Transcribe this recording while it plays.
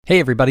Hey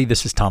everybody,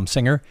 this is Tom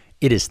Singer.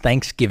 It is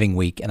Thanksgiving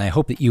week, and I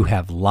hope that you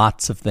have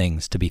lots of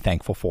things to be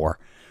thankful for.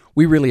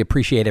 We really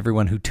appreciate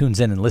everyone who tunes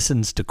in and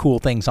listens to Cool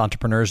Things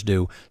Entrepreneurs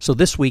Do. So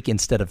this week,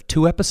 instead of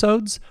 2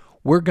 episodes,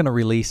 we're going to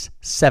release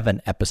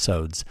 7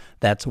 episodes.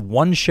 That's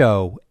one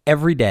show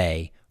every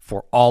day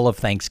for all of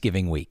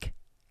Thanksgiving week.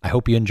 I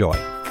hope you enjoy.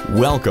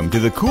 Welcome to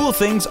the Cool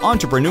Things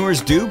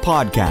Entrepreneurs Do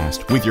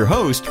podcast with your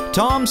host,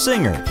 Tom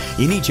Singer.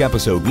 In each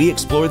episode, we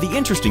explore the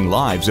interesting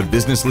lives of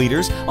business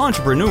leaders,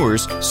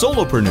 entrepreneurs,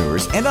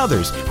 solopreneurs, and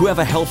others who have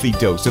a healthy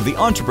dose of the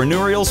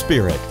entrepreneurial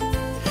spirit.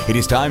 It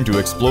is time to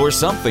explore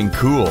something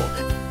cool.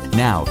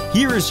 Now,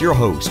 here is your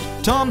host,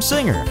 Tom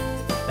Singer.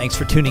 Thanks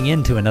for tuning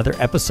in to another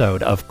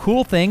episode of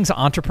Cool Things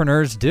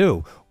Entrepreneurs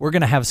Do. We're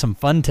going to have some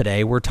fun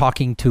today. We're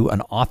talking to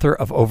an author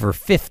of over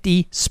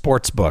 50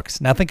 sports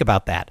books. Now think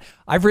about that.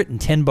 I've written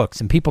 10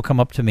 books and people come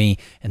up to me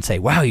and say,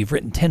 wow, you've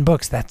written 10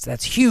 books.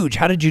 That's huge.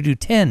 How did you do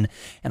 10?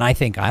 And I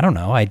think, I don't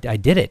know, I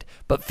did it.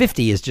 But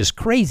 50 is just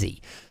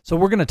crazy. So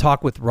we're going to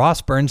talk with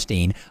Ross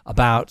Bernstein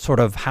about sort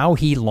of how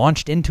he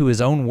launched into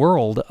his own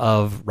world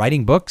of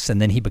writing books, and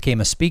then he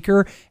became a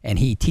speaker, and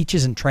he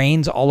teaches and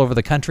trains all over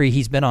the country.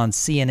 He's been on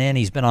CNN,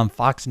 he's been on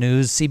Fox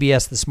News,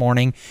 CBS This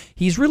Morning.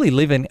 He's really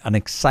living an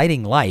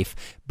exciting life,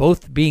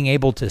 both being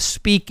able to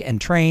speak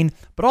and train,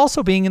 but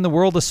also being in the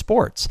world of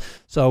sports.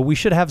 So we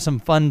should have some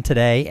fun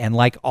today. And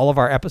like all of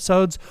our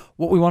episodes,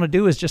 what we want to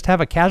do is just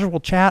have a casual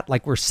chat,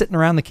 like we're sitting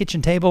around the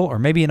kitchen table or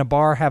maybe in a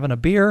bar having a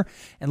beer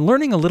and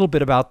learning a little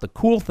bit about the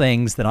cool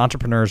things that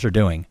entrepreneurs are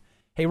doing.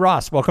 Hey,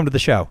 Ross, welcome to the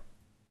show.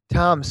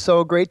 Tom,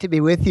 so great to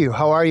be with you.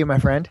 How are you, my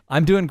friend?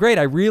 I'm doing great.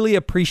 I really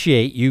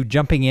appreciate you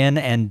jumping in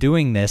and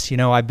doing this. You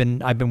know, I've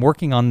been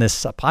working on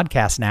this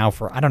podcast now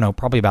for, I don't know,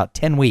 probably about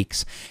 10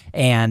 weeks.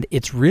 And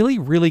it's really,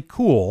 really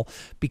cool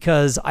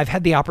because I've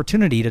had the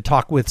opportunity to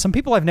talk with some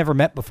people I've never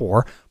met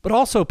before, but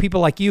also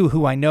people like you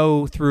who I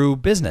know through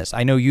business.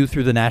 I know you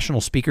through the National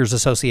Speakers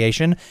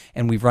Association,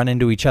 and we've run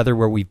into each other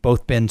where we've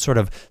both been sort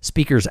of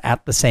speakers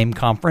at the same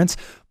conference.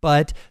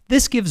 But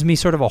this gives me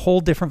sort of a whole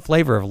different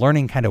flavor of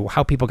learning kind of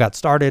how people got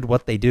started,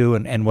 what they do,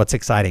 and what's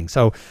exciting.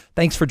 So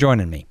thanks for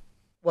joining me.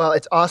 Well,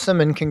 it's awesome,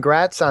 and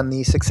congrats on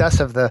the success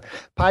of the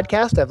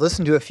podcast. I've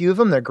listened to a few of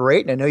them. They're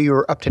great, and I know you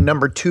were up to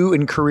number 2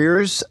 in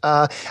careers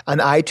on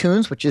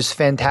iTunes, which is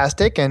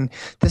fantastic. And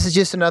this is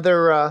just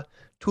another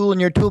tool in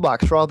your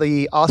toolbox for all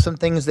the awesome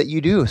things that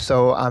you do.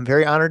 So I'm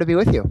very honored to be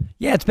with you.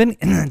 Yeah, it's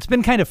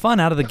been kind of fun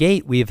out of the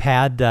gate. We've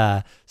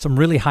had some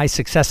really high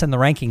success in the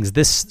rankings.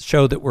 This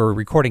show that we're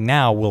recording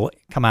now will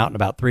come out in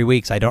about 3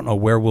 weeks. I don't know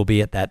where we'll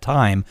be at that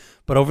time,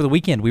 but over the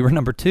weekend we were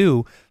number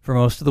 2 for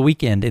most of the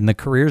weekend in the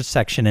careers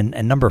section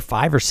and number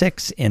 5 or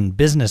 6 in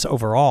business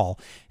overall.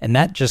 And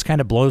that just kind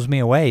of blows me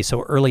away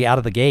so early out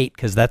of the gate,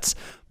 because that's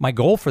my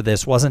goal for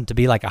this wasn't to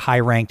be like a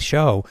high ranked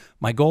show.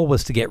 My goal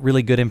was to get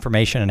really good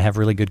information and have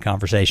really good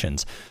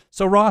conversations.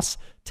 So Ross,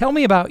 tell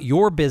me about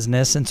your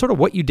business and sort of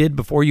what you did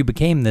before you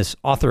became this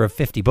author of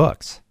 50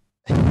 books.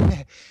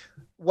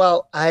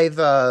 Well, I've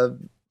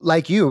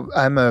like you,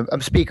 I'm a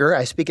speaker.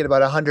 I speak at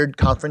about 100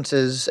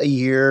 conferences a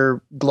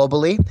year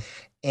globally.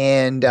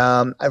 And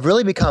I've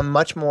really become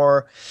much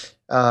more,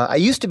 I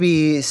used to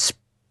be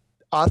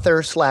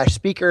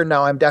author/speaker.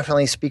 Now I'm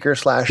definitely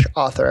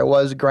speaker/author. I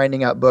was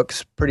grinding out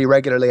books pretty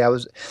regularly.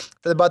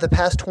 For about the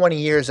past 20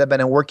 years, I've been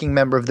a working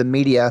member of the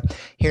media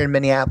here in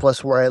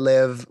Minneapolis, where I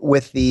live,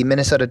 with the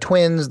Minnesota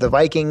Twins, the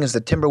Vikings, the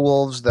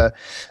Timberwolves,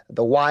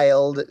 the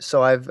Wild.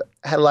 So I've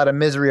had a lot of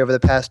misery over the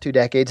past 2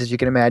 decades, as you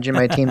can imagine.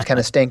 My teams kind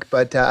of stink,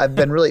 but I've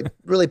been really,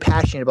 really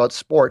passionate about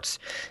sports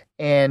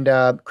and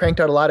cranked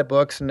out a lot of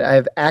books, and I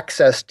have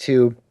access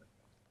to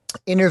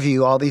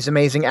interview all these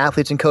amazing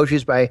athletes and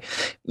coaches by,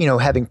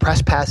 having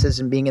press passes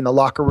and being in the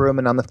locker room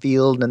and on the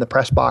field and in the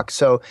press box.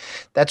 So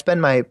that's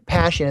been my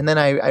passion. And then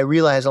I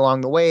realized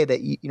along the way that,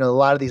 a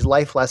lot of these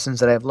life lessons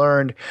that I've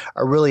learned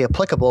are really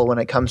applicable when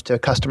it comes to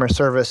customer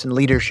service and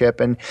leadership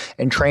and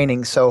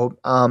training. So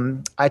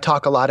I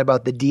talk a lot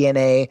about the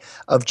DNA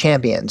of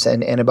champions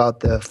and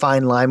about the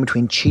fine line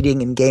between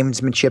cheating and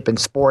gamesmanship in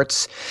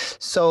sports.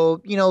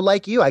 So,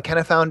 like you, I kind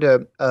of found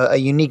a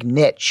unique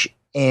niche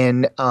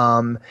in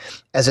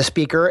as a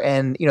speaker,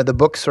 and the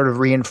books sort of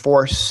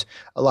reinforce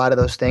a lot of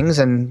those things,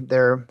 and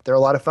they're a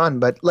lot of fun.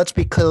 But let's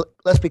be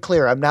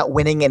clear, I'm not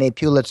winning any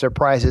Pulitzer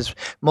prizes.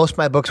 Most of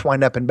my books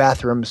wind up in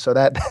bathrooms, so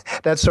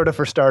that's sort of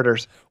for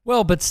starters.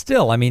 Well, but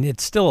still, I mean,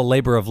 it's still a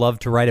labor of love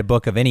to write a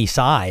book of any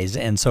size,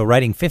 and so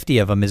writing 50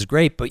 of them is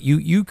great. But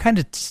you kind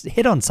of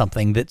hit on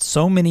something that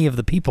so many of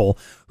the people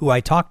who I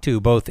talk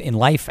to, both in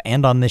life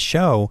and on this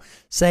show,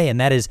 say, and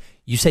that is,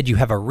 you said you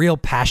have a real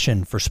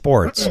passion for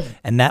sports,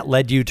 and that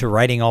led you to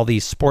writing all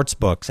these sports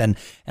books and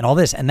all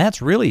this. And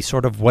that's really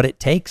sort of what it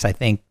takes, I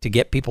think, to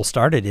get people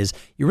started, is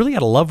you really got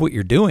to love what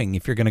you're doing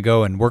if you're going to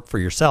go and work for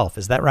yourself.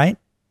 Is that right?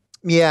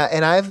 Yeah.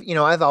 And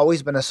I've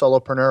always been a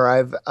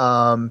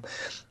solopreneur.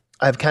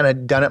 I've kind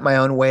of done it my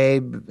own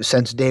way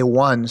since day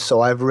one.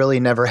 So I've really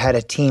never had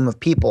a team of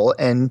people.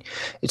 And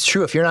it's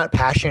true, if you're not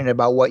passionate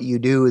about what you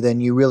do,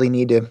 then you really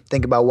need to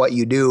think about what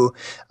you do.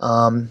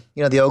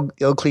 The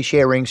old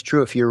cliche rings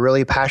true. If you're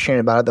really passionate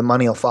about it, the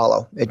money will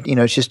follow. It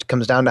just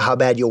comes down to how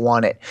bad you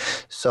want it.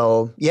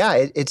 So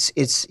yeah, it's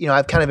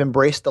I've kind of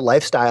embraced the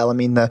lifestyle. I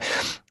mean, the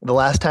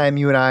last time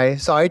you and I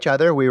saw each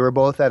other, we were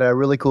both at a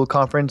really cool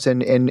conference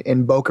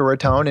in Boca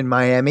Raton in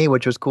Miami,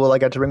 which was cool. I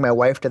got to bring my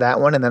wife to that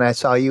one, and then I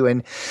saw you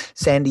in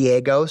San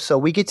Diego. So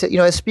we get to,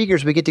 as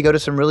speakers, we get to go to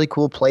some really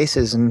cool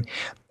places, and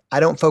I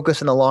don't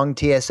focus on the long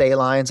TSA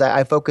lines.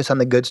 I focus on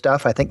the good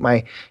stuff. I think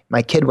my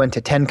kid went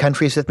to 10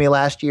 countries with me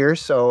last year.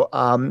 So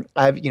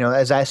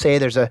as I say,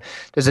 there's a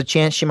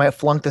chance she might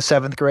flunk the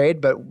 7th grade,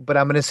 but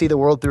I'm going to see the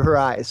world through her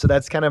eyes. So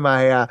that's kind of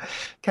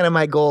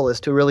my goal, is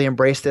to really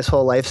embrace this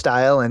whole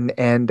lifestyle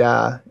and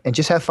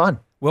just have fun.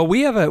 Well,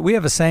 we have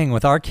a saying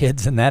with our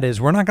kids, and that is,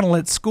 we're not going to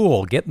let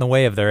school get in the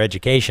way of their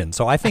education.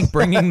 So I think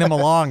bringing them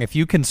along, if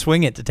you can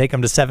swing it to take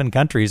them to 7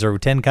 countries or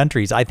 10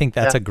 countries, I think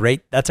that's a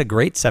great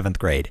 7th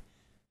grade.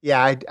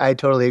 Yeah, I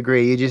totally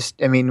agree.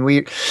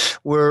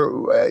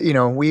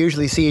 We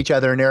usually see each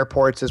other in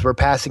airports as we're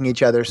passing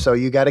each other. So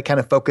you got to kind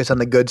of focus on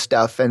the good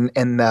stuff, and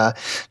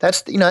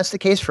that's the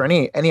case for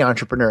any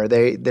entrepreneur.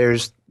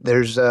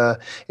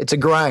 It's a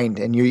grind,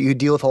 and you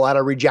deal with a lot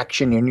of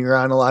rejection, and you're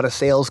on a lot of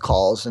sales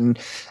calls, and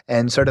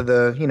sort of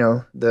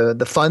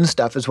the fun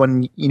stuff is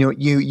when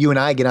you and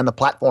I get on the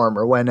platform,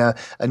 or when a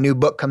new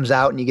book comes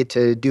out and you get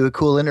to do a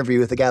cool interview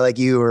with a guy like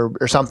you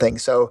or something.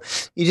 So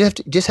you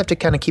just have to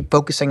kind of keep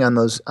focusing on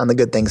the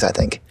good things, I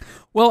think.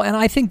 Well, and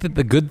I think that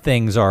the good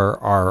things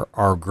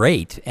are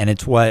great, and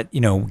it's what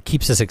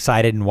keeps us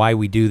excited, and why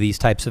we do these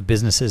types of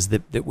businesses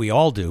that we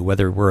all do,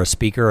 whether we're a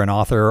speaker, an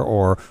author,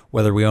 or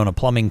whether we own a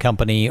plumbing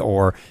company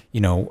or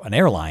an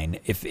airline.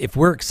 If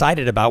we're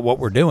excited about what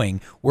we're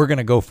doing, we're going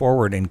to go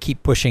forward and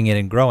keep pushing it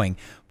and growing.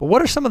 But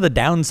what are some of the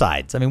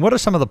downsides? I mean, what are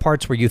some of the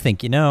parts where you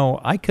think,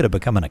 I could have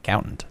become an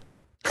accountant?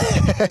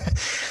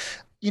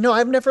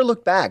 I've never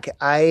looked back.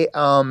 I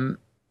love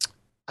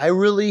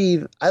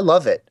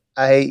it.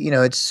 I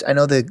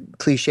know the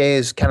cliche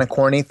is kind of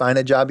corny, find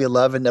a job you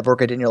love and never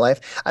work it in your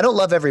life. I don't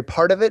love every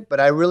part of it, but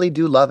I really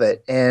do love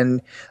it.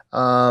 And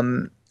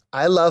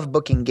I love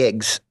booking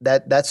gigs.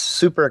 That's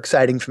super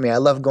exciting for me. I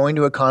love going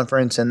to a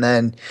conference, and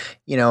then,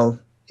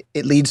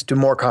 it leads to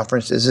more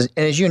conferences.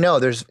 And as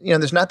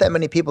there's not that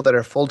many people that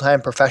are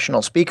full-time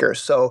professional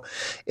speakers. So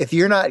if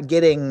you're not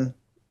getting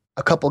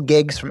a couple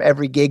gigs from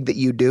every gig that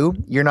you do,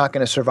 you're not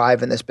going to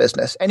survive in this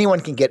business. Anyone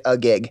can get a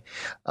gig.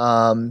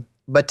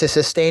 But to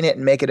sustain it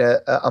and make it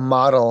a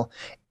model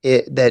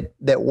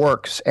that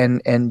works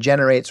and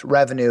generates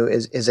revenue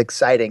is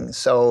exciting.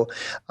 So,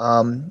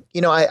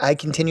 I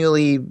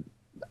continually,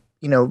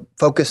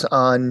 focus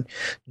on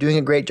doing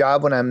a great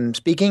job when I'm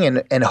speaking,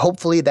 and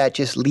hopefully that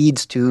just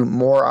leads to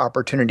more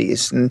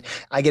opportunities. And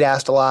I get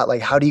asked a lot,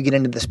 like, how do you get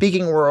into the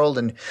speaking world?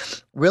 And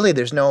really,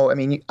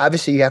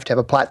 obviously you have to have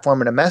a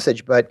platform and a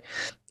message, but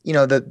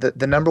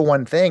the number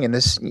one thing, and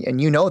this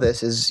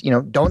is,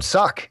 don't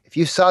suck. If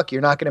you suck,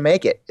 you're not going to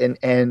make it.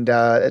 And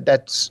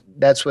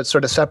that's what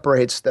sort of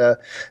separates the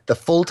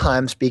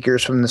full-time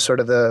speakers from the sort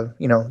of the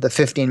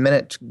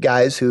 15-minute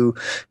guys who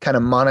kind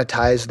of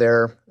monetize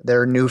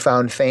their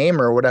newfound fame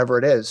or whatever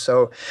it is.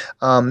 So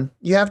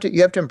you have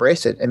to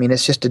embrace it. I mean,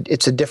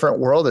 it's a different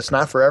world. It's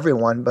not for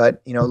everyone,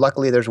 but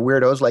luckily there's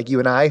weirdos like you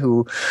and I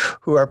who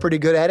are pretty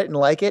good at it and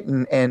like it,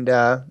 and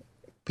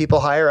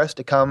people hire us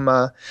to come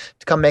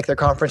make their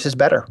conferences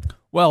better.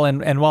 Well,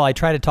 and while I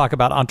try to talk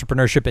about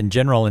entrepreneurship in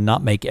general and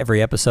not make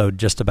every episode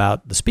just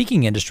about the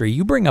speaking industry,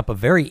 you bring up a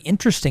very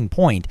interesting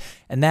point,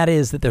 and that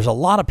is that there's a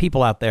lot of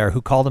people out there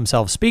who call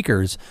themselves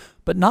speakers,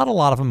 but not a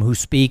lot of them who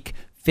speak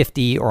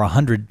 50 or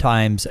 100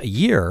 times a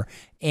year.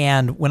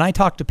 And when I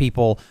talk to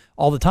people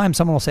all the time,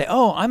 someone will say,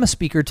 "Oh, I'm a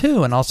speaker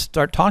too." And I'll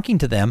start talking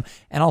to them,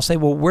 and I'll say,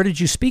 "Well, where did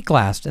you speak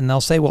last?" And they'll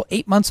say, "Well,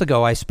 8 months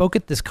ago, I spoke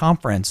at this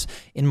conference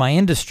in my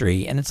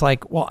industry." And it's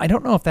like, well, I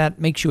don't know if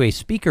that makes you a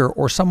speaker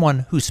or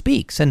someone who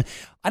speaks. And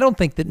I don't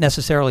think that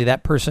necessarily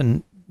that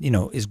person,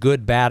 is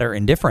good, bad, or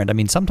indifferent. I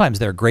mean, sometimes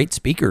they're great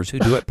speakers who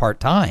do it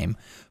part-time,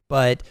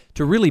 but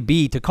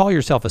to call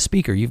yourself a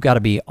speaker, you've got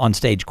to be on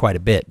stage quite a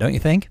bit, don't you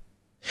think?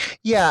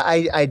 Yeah,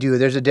 I do.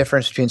 There's a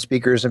difference between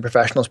speakers and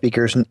professional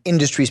speakers and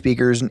industry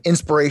speakers and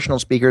inspirational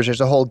speakers. There's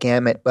a whole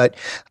gamut. But,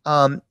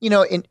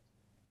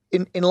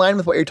 in line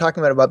with what you're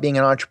talking about being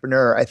an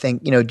entrepreneur, I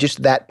think,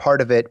 just that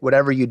part of it,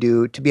 whatever you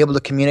do, to be able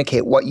to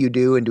communicate what you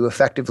do and to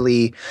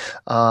effectively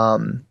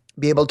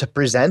be able to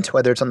present,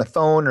 whether it's on the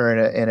phone or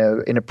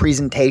in a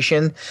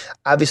presentation.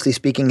 Obviously,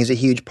 speaking is a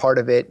huge part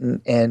of it,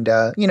 and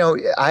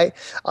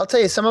I'll tell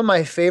you, some of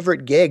my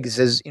favorite gigs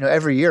is,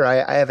 every year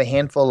I have a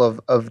handful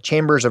of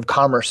chambers of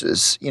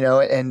commerces,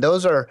 and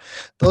those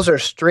are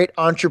straight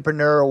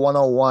entrepreneur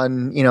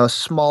 101,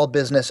 small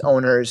business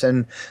owners,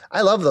 and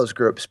I love those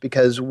groups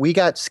because we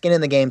got skin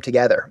in the game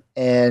together,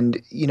 and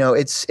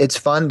it's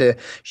fun to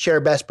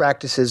share best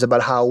practices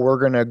about how we're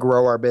going to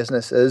grow our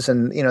businesses,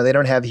 and they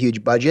don't have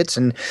huge budgets,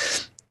 and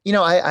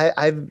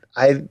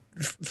I've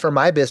for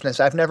my business,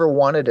 I've never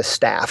wanted a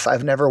staff.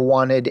 I've never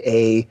wanted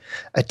a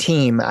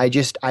team.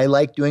 I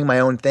like doing my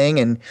own thing,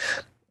 and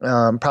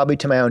probably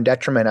to my own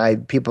detriment.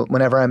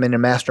 Whenever I'm in a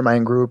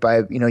mastermind group,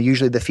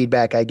 usually the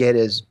feedback I get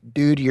is,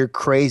 dude, you're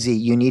crazy.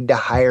 You need to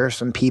hire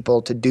some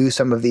people to do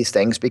some of these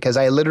things, because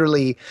I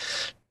literally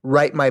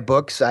write my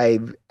books, I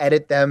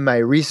edit them, I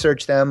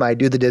research them, I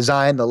do the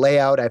design, the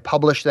layout, I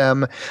publish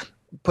them,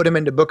 put them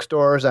into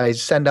bookstores, I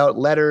send out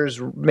letters,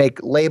 make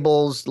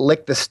labels,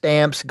 lick the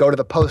stamps, go to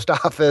the post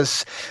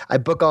office. I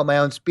book all my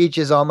own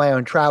speeches, all my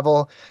own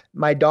travel.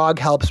 My dog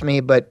helps me,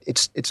 but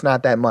it's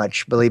not that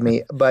much, believe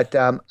me. But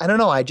I don't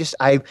know. I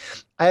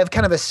have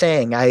kind of a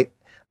saying.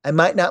 I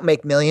might not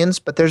make millions,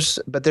 but there's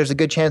a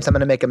good chance I'm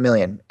going to make $1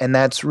 million, and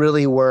that's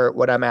really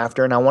what I'm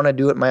after. And I want to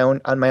do it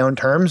on my own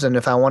terms. And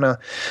if I want to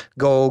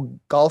go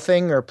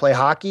golfing or play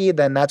hockey,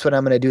 then that's what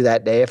I'm going to do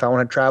that day. If I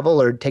want to travel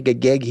or take a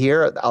gig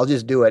here, I'll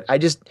just do it. I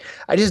just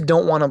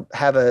don't want to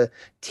have a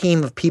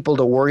team of people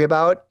to worry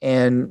about,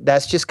 and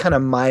that's just kind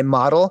of my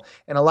model.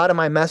 And a lot of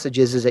my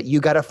messages is that you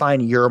got to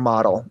find your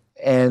model,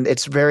 and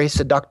it's very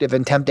seductive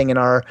and tempting in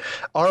our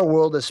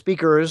world as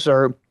speakers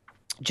or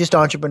just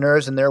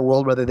entrepreneurs in their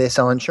world, whether they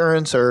sell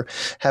insurance or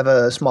have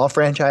a small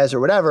franchise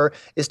or whatever,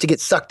 is to get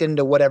sucked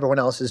into what everyone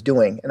else is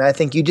doing. And I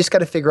think you just got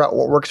to figure out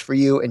what works for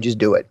you and just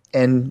do it,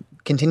 and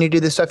continue to do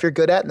the stuff you're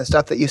good at, and the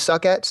stuff that you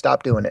suck at,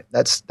 stop doing it.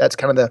 That's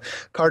kind of the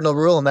cardinal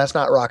rule, and that's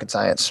not rocket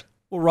science.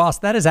 Well, Ross,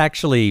 that is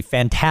actually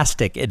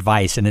fantastic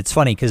advice. And it's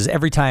funny because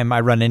every time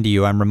I run into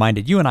you, I'm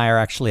reminded you and I are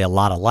actually a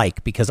lot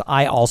alike, because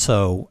I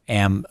also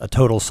am a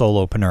total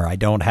solopreneur. I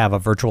don't have a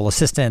virtual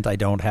assistant. I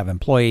don't have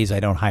employees.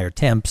 I don't hire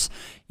temps.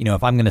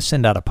 If I'm going to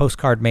send out a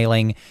postcard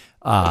mailing,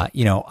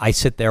 I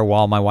sit there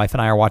while my wife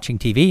and I are watching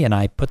TV, and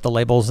I put the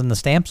labels and the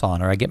stamps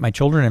on, or I get my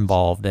children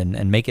involved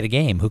and make it a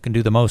game. Who can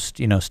do the most,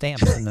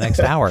 stamps in the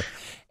next hour?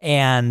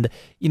 And,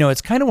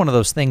 it's kind of one of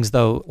those things,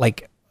 though,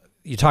 like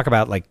you talk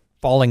about, like,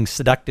 falling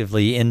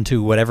seductively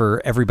into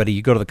whatever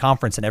you go to the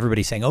conference and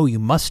everybody's saying, oh, you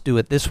must do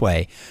it this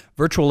way.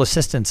 Virtual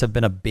assistants have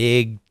been a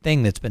big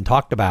thing that's been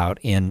talked about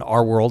in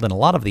our world and a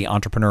lot of the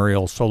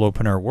entrepreneurial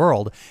solopreneur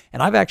world.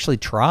 And I've actually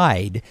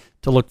tried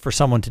to look for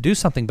someone to do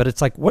something, but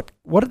it's like, what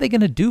are they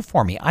going to do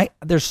for me?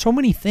 There's so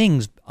many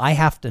things I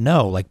have to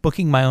know, like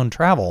booking my own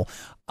travel.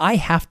 I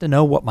have to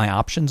know what my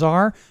options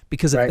are,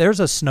 because if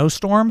there's a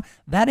snowstorm,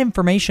 that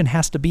information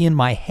has to be in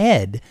my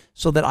head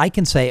so that I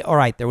can say, all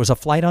right, there was a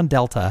flight on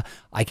Delta.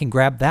 I can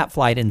grab that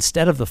flight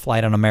instead of the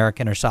flight on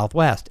American or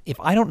Southwest. If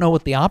I don't know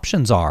what the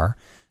options are,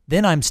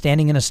 then I'm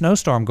standing in a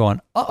snowstorm going,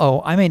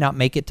 uh-oh, I may not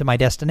make it to my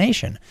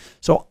destination.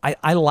 So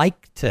I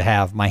like to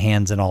have my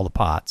hands in all the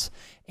pots.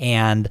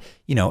 And,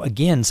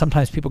 again,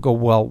 sometimes people go,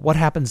 well, what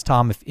happens,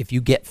 Tom, if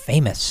you get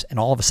famous and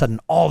all of a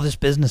sudden all this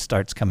business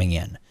starts coming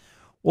in?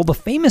 Well, the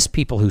famous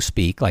people who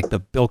speak, like the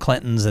Bill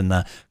Clintons and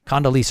the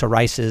Condoleezza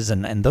Rices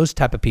and those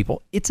type of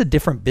people, it's a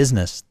different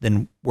business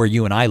than where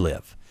you and I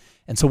live.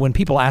 And so when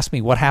people ask me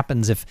what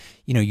happens if,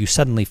 you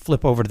suddenly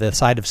flip over to the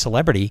side of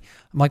celebrity,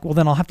 I'm like, well,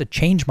 then I'll have to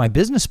change my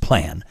business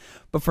plan.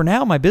 But for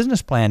now, my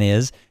business plan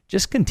is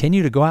just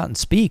continue to go out and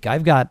speak.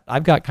 I've got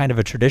kind of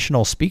a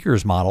traditional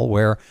speaker's model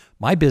where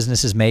my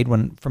business is made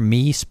from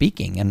me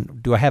speaking.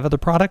 And do I have other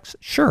products?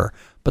 Sure.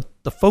 But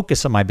the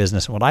focus of my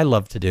business and what I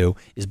love to do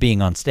is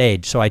being on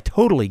stage. So I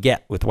totally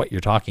get with what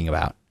you're talking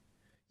about.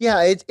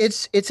 Yeah,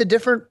 it's a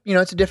different,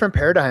 it's a different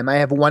paradigm. I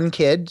have one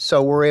kid,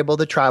 so we're able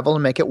to travel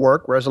and make it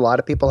work, whereas a lot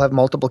of people have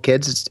multiple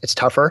kids. It's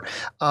tougher.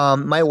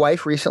 My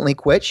wife recently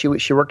quit.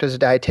 She worked as a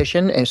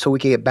dietitian, and so we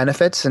could get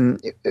benefits and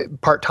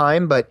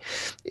part-time, but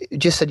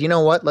just said, you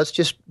know what, let's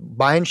just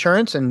buy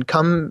insurance and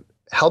come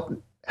help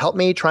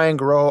me try and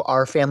grow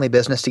our family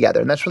business together.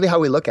 And that's really how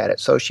we look at it.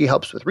 So she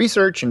helps with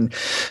research and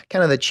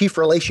kind of the chief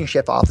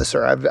relationship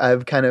officer.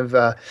 I've kind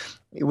of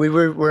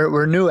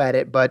we're new at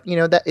it, but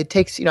that it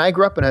takes. I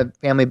grew up in a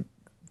family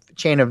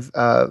chain of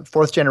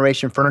fourth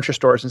generation furniture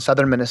stores in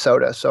southern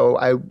Minnesota.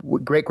 So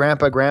great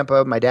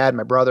grandpa, my dad,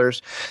 my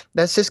brothers.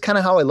 That's just kind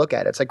of how I look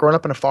at it. It's like growing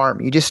up on a farm.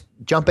 You just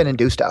jump in and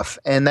do stuff,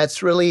 and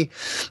that's really.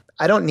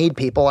 I don't need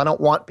people. I don't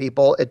want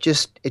people. It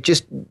just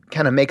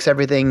kind of makes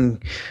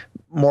everything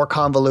more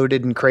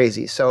convoluted and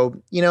crazy. So,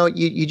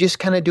 you just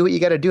kind of do what you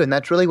got to do. And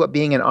that's really what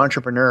being an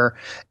entrepreneur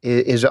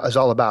is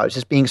all about. It's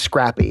just being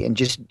scrappy and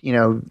just,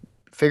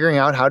 figuring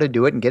out how to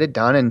do it and get it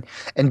done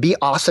and be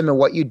awesome at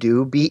what you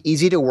do, be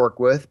easy to work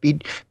with,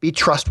 be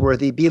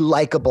trustworthy, be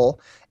likable,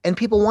 and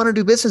people want to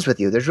do business with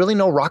you. There's really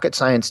no rocket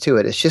science to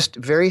it. It's just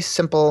very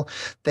simple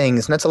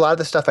things. And that's a lot of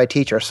the stuff I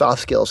teach are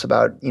soft skills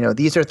about,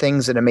 these are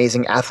things that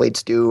amazing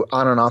athletes do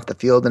on and off the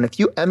field. And if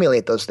you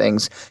emulate those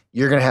things,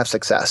 you're going to have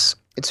success.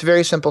 It's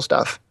very simple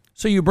stuff.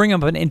 So you bring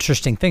up an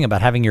interesting thing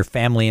about having your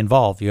family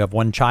involved. You have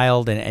one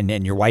child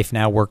and your wife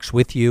now works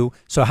with you.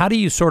 So how do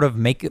you sort of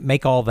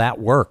make all that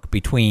work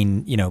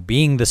between,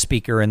 being the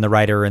speaker and the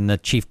writer and the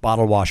chief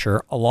bottle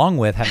washer, along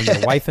with having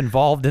your wife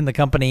involved in the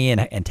company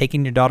and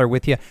taking your daughter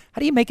with you?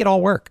 How do you make it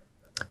all work?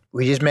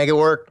 we just make it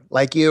work.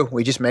 Like you,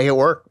 we just make it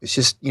work. It's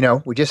just,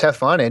 we just have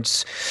fun.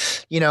 It's,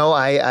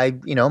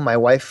 my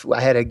wife,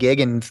 I had a gig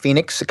in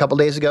Phoenix a couple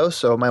days ago.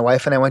 So my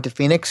wife and I went to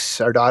Phoenix.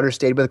 Our daughter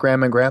stayed with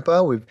grandma and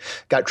grandpa. We've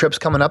got trips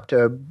coming up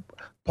to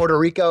Puerto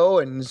Rico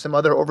and some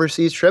other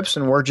overseas trips,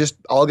 and we're just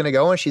all going to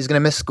go, and she's going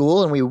to miss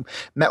school. And we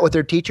met with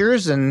her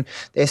teachers, and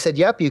they said,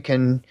 yep, you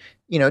can,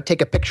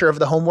 take a picture of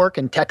the homework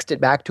and text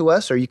it back to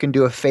us, or you can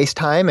do a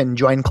FaceTime and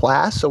join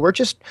class. So we're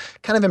just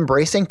kind of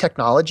embracing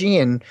technology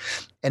and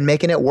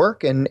making it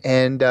work. And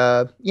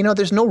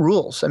there's no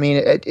rules. I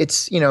mean,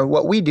 it's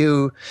what we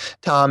do,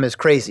 Tom, is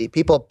crazy.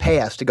 People pay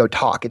us to go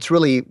talk. It's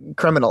really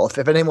criminal.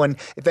 If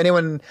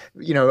anyone,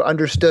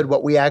 understood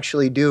what we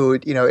actually do,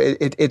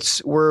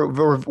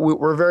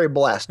 we're very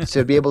blessed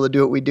to be able to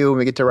do what we do, and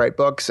we get to write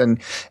books, and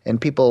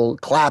people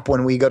clap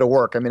when we go to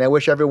work. I mean, I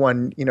wish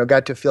everyone,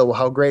 got to feel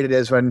how great it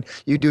is when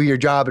you do your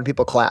job and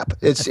people clap.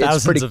 It's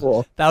pretty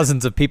cool.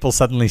 Thousands of people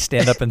suddenly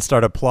stand up and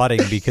start applauding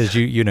because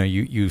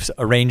you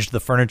arranged the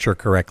furniture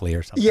correctly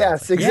or something.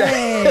 Yes,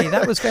 exactly. Yay,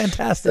 that was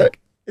fantastic.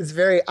 It's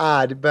very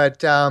odd,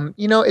 but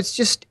it's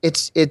just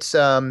it's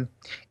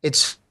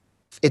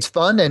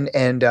fun,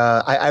 and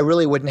I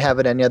really wouldn't have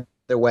it any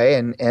other way,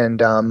 and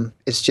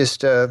it's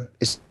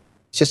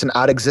just an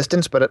odd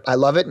existence, but I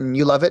love it, and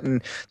you love it,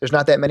 and there's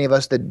not that many of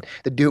us that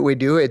do what we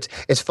do.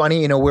 It's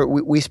funny,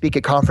 we speak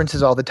at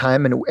conferences all the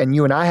time, and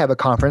you and I have a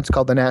conference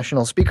called the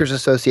National Speakers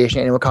Association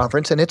Annual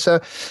Conference, and it's a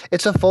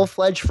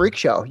full-fledged freak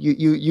show.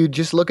 You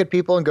just look at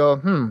people and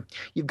go,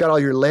 you've got all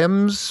your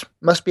limbs,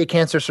 must be a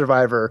cancer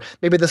survivor,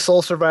 maybe the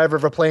sole survivor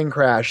of a plane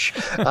crash.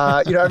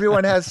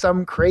 Everyone has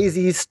some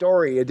crazy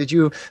story. Did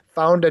you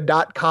found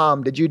a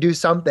 .com? Did you do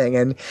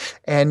something?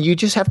 And you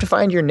just have to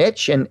find your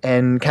niche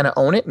and kind of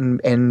own it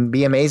and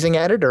be amazing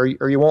at it, or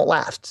you won't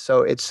last.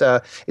 So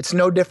it's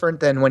no different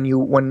than when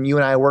you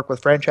and I work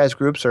with franchise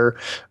groups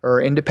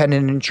or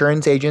independent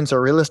insurance agents or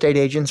real estate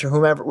agents or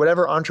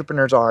whatever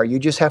entrepreneurs are. You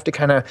just have to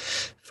kind of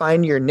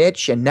find your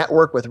niche and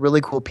network with really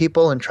cool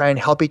people and try and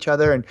help each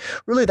other. And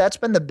really, that's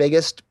been the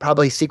biggest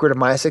probably secret of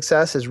my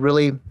success, is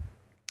really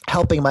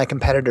helping my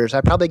competitors.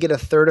 I probably get a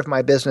third of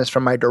my business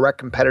from my direct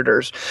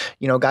competitors.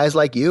 Guys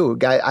like you.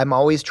 I'm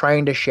always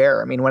trying to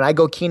share. I mean, when I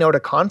go keynote a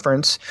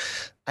conference,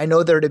 I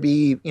know there to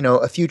be,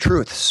 a few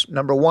truths.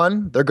 Number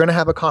one, they're going to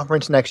have a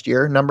conference next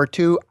year. Number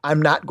two,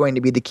 I'm not going to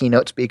be the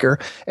keynote speaker.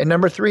 And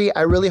number three,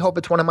 I really hope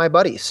it's one of my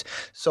buddies.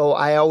 So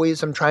I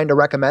always am trying to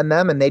recommend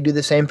them, and they do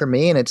the same for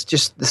me. And it's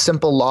just the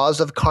simple laws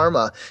of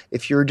karma.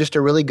 If you're just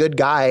a really good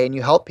guy and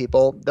you help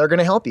people, they're going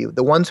to help you.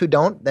 The ones who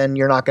don't, then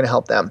you're not going to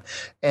help them.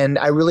 And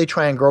I really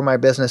try and grow my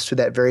business through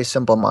that very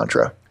simple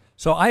mantra.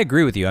 So I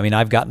agree with you. I mean,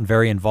 I've gotten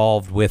very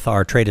involved with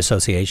our trade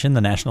association,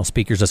 the National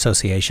Speakers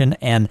Association,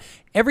 and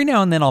every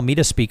now and then I'll meet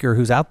a speaker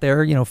who's out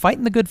there,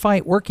 fighting the good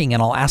fight, working,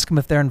 and I'll ask them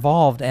if they're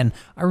involved. And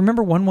I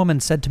remember one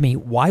woman said to me,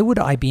 "Why would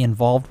I be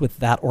involved with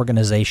that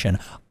organization?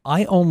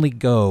 I only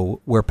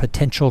go where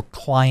potential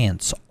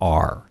clients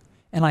are."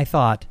 And I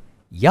thought,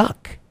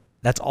 yuck.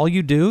 That's all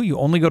you do? You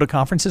only go to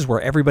conferences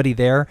where everybody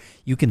there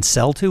you can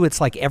sell to?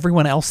 It's like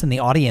everyone else in the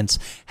audience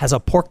has a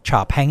pork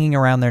chop hanging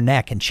around their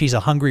neck, and she's a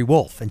hungry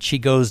wolf, and she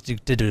goes to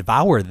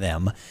devour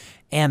them.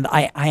 And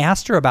I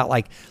asked her about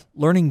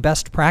learning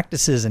best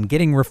practices and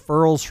getting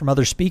referrals from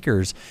other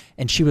speakers.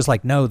 And she was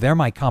like, no, they're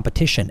my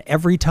competition.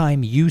 Every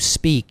time you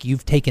speak,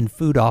 you've taken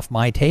food off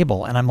my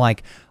table. And I'm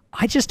like,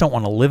 I just don't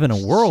want to live in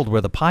a world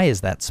where the pie is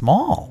that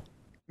small.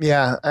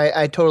 Yeah,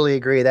 I totally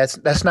agree.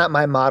 That's not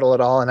my model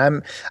at all,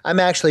 and I'm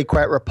actually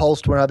quite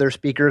repulsed when other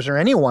speakers or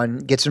anyone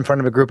gets in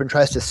front of a group and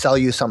tries to sell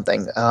you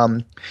something.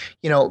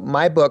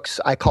 My books,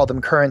 I call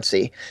them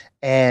currency.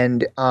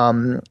 And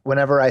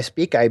whenever I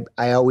speak, I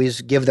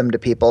always give them to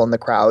people in the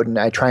crowd, and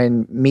I try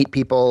and meet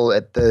people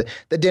at the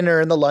dinner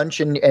and the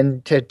lunch, and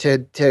to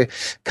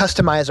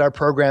customize our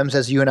programs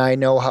as you and I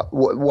know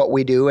what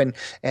we do, and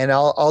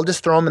I'll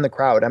just throw them in the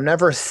crowd. I'm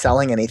never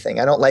selling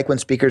anything. I don't like when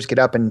speakers get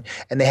up and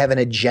they have an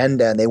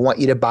agenda and they want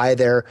you to buy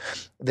their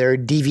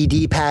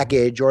DVD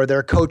package or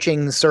their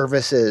coaching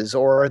services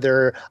or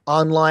their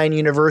online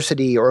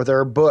university or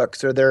their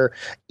books or their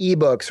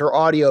ebooks or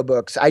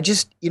audiobooks. I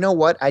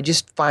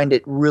just find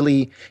it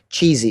really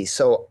cheesy.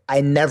 So I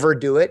never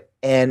do it.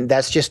 And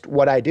that's just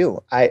what I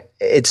do.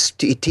 It's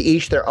to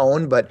each their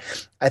own, but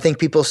I think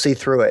people see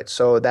through it.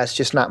 So that's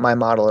just not my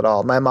model at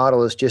all. My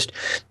model is just,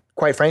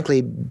 quite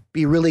frankly,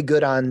 be really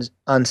good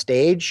on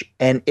stage.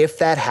 And if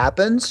that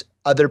happens,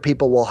 other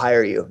people will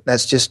hire you.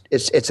 That's just,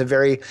 it's a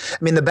very,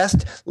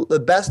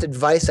 the best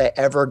advice I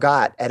ever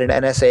got at an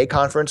NSA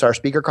conference, our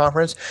speaker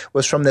conference,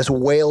 was from this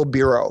whale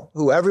bureau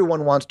who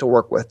everyone wants to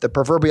work with, the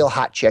proverbial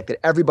hot chick that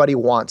everybody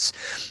wants.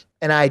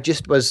 And I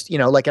just was,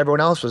 like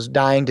everyone else, was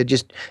dying to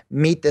just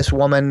meet this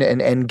woman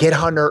and get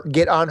on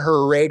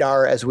her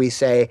radar, as we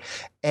say.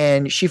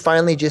 And she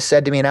finally just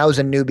said to me, and I was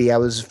a newbie, I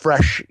was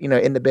fresh,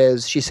 in the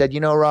biz. She said,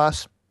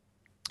 Ross,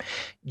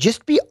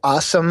 just be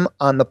awesome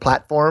on the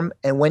platform,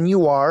 and when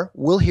you are,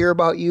 we'll hear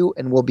about you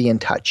and we'll be in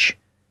touch.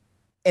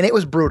 And it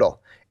was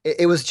brutal.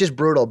 It was just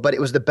brutal, but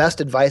it was the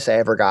best advice I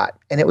ever got.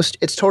 And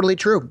it's totally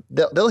true.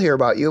 They'll hear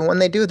about you, and when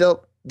they do,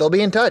 they'll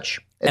be in touch.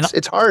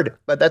 It's hard,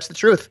 but that's the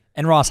truth.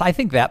 And Ross, I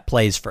think that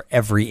plays for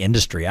every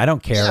industry. I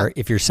don't care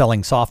if you're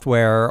selling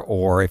software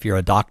or if you're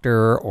a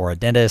doctor or a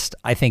dentist.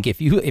 I think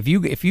if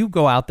you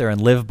go out there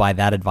and live by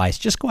that advice,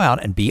 just go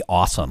out and be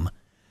awesome,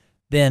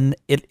 then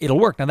it'll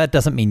work. Now that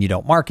doesn't mean you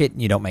don't market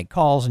and you don't make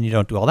calls and you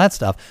don't do all that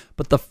stuff.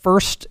 But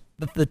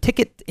the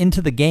ticket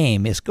into the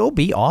game is go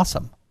be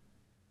awesome.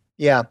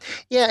 Yeah.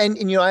 Yeah. And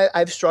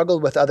I've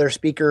struggled with other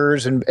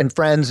speakers and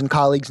friends and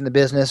colleagues in the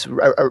business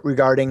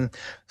regarding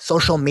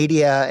social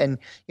media. And,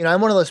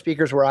 I'm one of those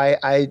speakers where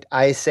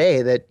I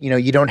say that,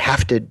 you don't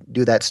have to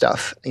do that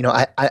stuff.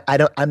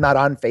 I'm not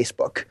on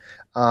Facebook.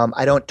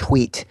 I don't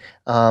tweet.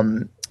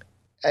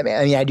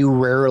 I do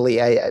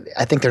rarely.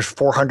 I think there's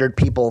 400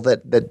 people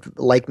that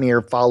like me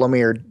or follow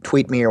me or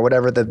tweet me or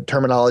whatever the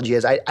terminology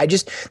is. I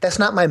just, that's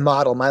not my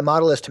model. My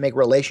model is to make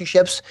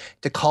relationships,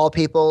 to call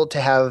people, to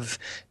have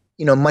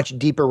much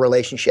deeper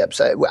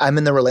relationships. I'm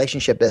in the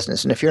relationship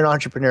business. And if you're an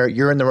entrepreneur,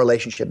 you're in the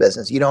relationship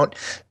business. You don't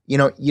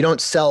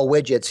sell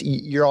widgets.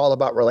 You're all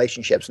about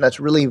relationships. And that's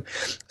really,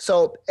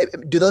 so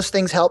do those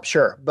things help?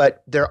 Sure.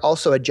 But they're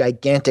also a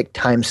gigantic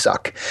time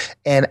suck.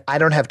 And I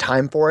don't have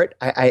time for it.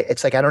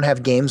 It's like I don't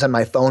have games on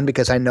my phone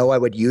because I know I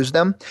would use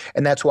them.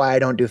 And that's why I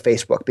don't do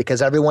Facebook,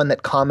 because everyone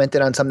that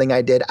commented on something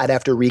I did, I'd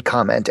have to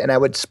re-comment. And I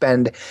would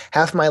spend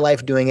half my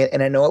life doing it.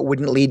 And I know it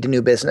wouldn't lead to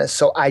new business.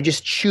 So I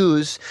just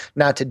choose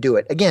not to do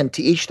it. Again,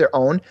 to each their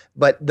own,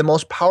 but the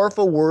most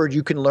powerful word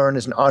you can learn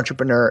as an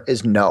entrepreneur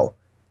is no.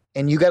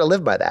 And you got to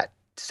live by that.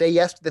 Say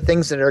yes to the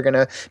things that are going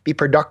to be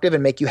productive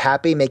and make you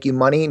happy, make you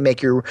money,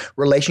 make your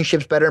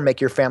relationships better,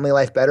 make your family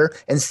life better,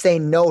 and say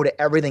no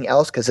to everything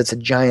else because it's a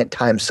giant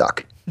time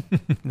suck.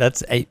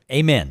 That's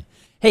amen.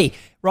 Hey,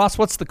 Ross,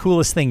 what's the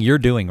coolest thing you're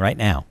doing right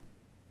now?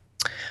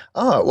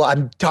 Oh, well,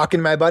 I'm talking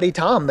to my buddy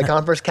Tom, the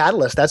Converse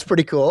Catalyst. That's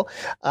pretty cool.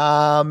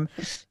 I'm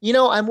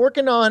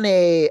working on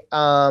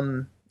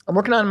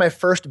my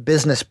first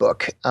business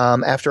book.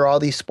 After all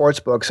these sports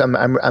books,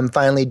 I'm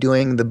finally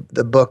doing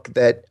the book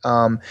that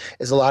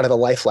is a lot of the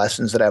life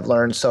lessons that I've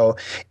learned. So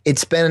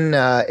it's been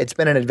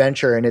an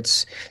adventure, and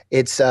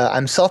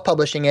I'm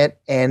self-publishing it,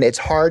 and it's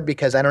hard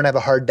because I don't have a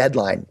hard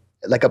deadline.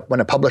 When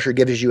a publisher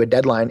gives you a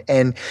deadline,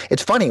 and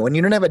it's funny, when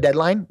you don't have a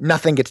deadline,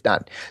 nothing gets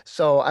done.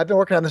 So I've been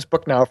working on this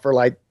book now for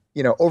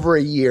over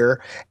a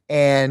year.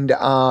 And,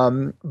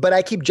 but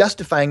I keep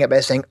justifying it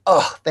by saying,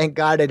 oh, thank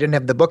God I didn't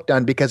have the book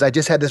done because I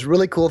just had this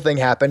really cool thing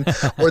happen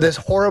or this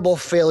horrible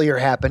failure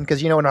happen.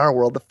 Cause in our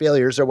world, the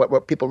failures are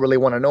what people really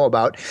want to know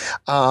about.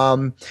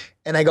 And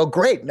I go,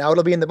 great, now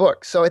it'll be in the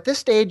book. So at this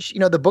stage,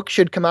 the book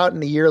should come out in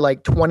the year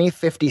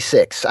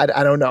 2056. I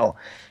don't know.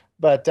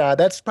 But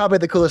that's probably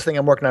the coolest thing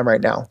I'm working on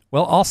right now.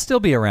 Well, I'll still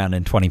be around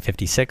in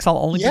 2056. I'll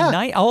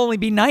only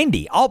be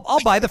 90. I'll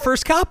buy the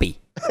first copy.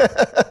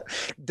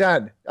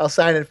 Done. I'll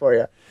sign it for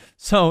you.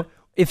 So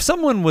if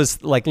someone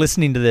was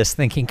listening to this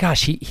thinking,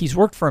 gosh, he's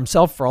worked for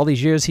himself for all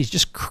these years. He's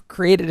just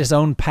created his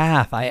own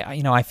path.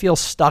 I feel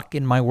stuck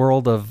in my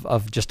world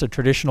of just a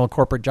traditional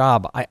corporate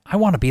job. I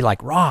want to be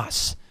like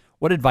Ross.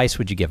 What advice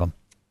would you give him?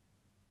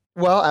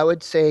 Well, I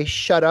would say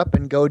shut up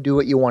and go do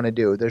what you want to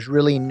do. There's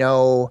really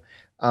no...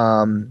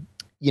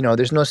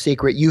 there's no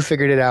secret. You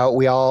figured it out.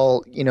 We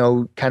all,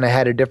 kind of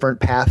had a different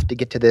path to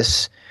get to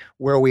this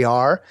where we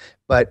are.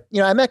 But,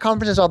 I'm at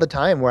conferences all the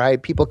time where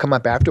people come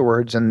up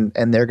afterwards and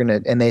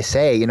they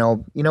say, you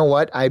know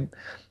what, I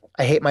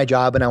hate my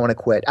job and I want to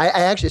quit.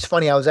 It's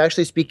funny. I was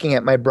actually speaking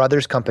at my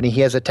brother's company.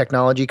 He has a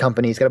technology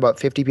company. He's got about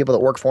 50 people that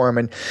work for him.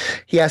 And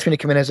he asked me to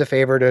come in as a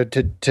favor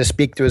to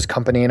speak to his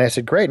company. And I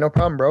said, great, no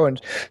problem, bro. And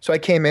so I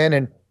came in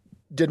and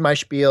did my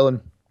spiel.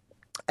 And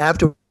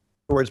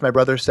afterwards, my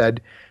brother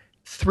said,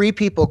 3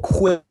 people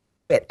quit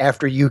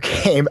after you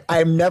came.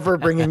 I'm never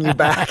bringing you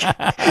back.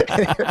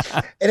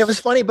 And it was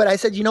funny, but I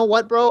said, you know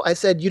what, bro? I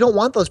said, you don't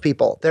want those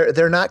people.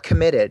 They're not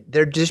committed.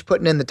 They're just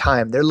putting in the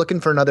time. They're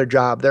looking for another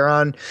job. They're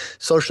on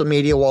social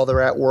media while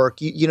they're at work.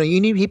 You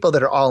need people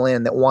that are all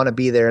in, that want to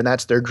be there, and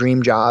that's their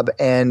dream job.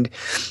 And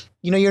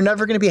you're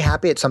never going to be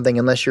happy at something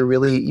unless you're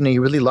really,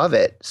 you really love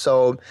it.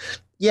 So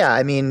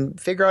yeah,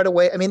 figure out a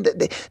way.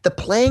 The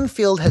playing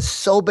field has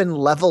so been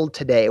leveled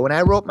today. When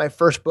I wrote my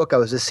first book, I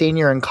was a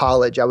senior in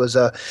college. I was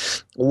a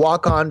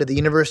walk-on to the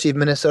University of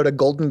Minnesota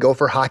Golden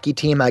Gopher hockey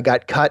team. I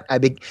got cut. I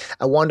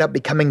wound up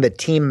becoming the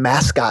team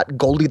mascot,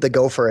 Goldie the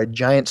Gopher, a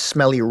giant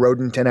smelly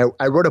rodent. And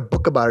I wrote a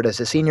book about it as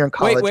a senior in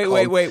college.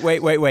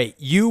 Wait.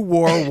 You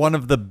wore one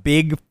of the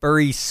big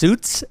furry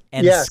suits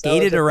and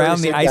skated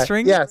around the ice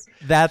rink? Yes.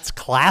 That's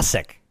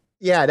classic.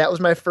 Yeah, that was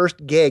my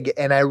first gig,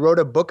 and I wrote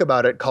a book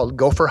about it called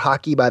Gopher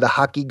Hockey by the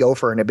Hockey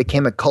Gopher, and it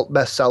became a cult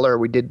bestseller.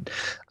 We did,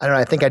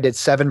 I think I did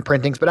 7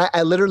 printings, but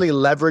I literally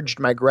leveraged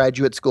my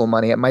graduate school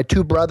money. My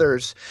 2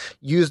 brothers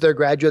used their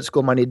graduate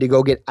school money to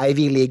go get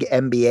Ivy League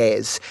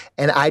MBAs,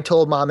 and I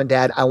told mom and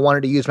dad I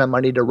wanted to use my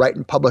money to write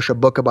and publish a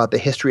book about the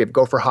history of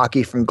Gopher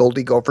hockey from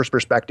Goldie Gopher's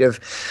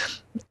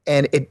perspective,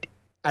 and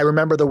I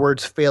remember the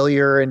words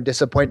failure and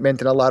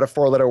disappointment and a lot of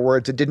 4-letter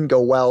words. It didn't go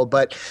well,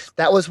 but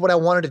that was what I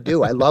wanted to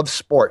do. I love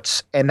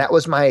sports, and that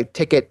was my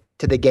ticket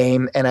to the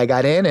game. And I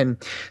got in, and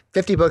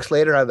 50 books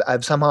later,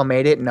 I've somehow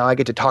made it, and now I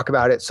get to talk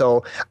about it.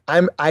 So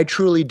I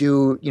truly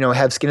do,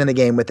 have skin in the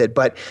game with it.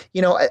 But,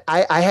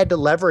 I had to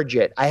leverage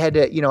it. I had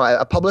to,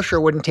 a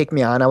publisher wouldn't take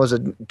me on. I was a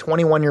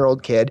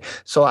 21-year-old kid.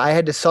 So I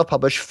had to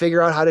self-publish,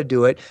 figure out how to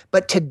do it.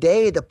 But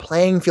today the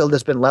playing field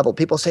has been leveled.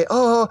 People say,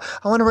 oh,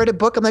 I want to write a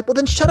book. I'm like, well,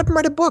 then shut up and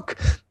write a book.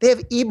 They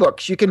have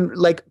ebooks. You can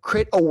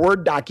create a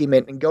Word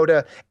document and go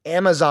to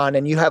Amazon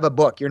and you have a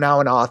book. You're now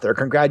an author.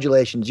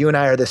 Congratulations. You and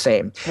I are the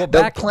same. Well,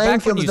 the playing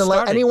field has been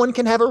leveled. Anyone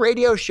can have a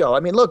radio show. I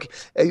mean, look,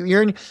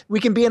 we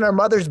can be in our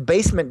mother's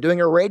basement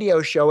doing a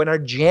radio show in our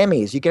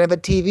jammies. You can have a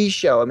TV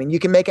show. I mean, you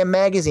can make a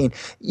magazine.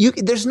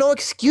 There's no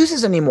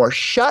excuses anymore.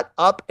 Shut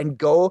up and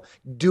go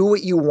do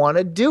what you want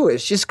to do.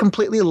 It's just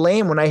completely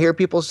lame when I hear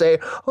people say,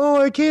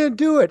 oh, I can't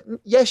do it.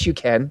 Yes, you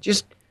can.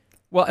 Just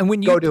and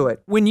when you go do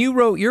it. When you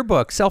wrote your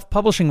book,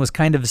 self-publishing was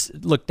kind of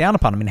looked down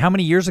upon. I mean, how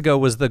many years ago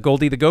was the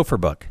Goldie the Gopher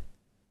book?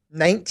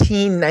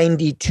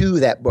 1992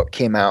 that book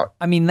came out.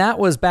 I mean, that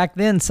was back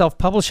then,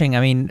 self-publishing. I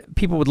mean,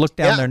 people would look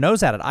down their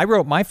nose at it. I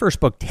wrote my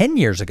first book 10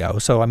 years ago.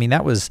 So, I mean,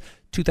 that was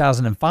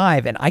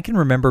 2005. And I can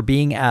remember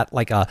being at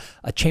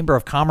a Chamber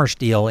of Commerce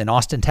deal in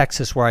Austin,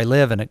 Texas, where I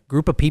live, and a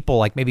group of people,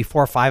 like maybe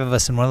 4 or 5 of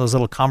us in one of those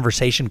little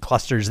conversation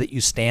clusters that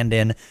you stand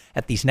in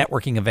at these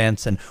networking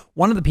events. And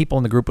one of the people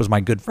in the group was my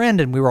good friend,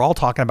 and we were all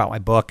talking about my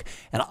book.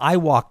 And I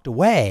walked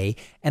away,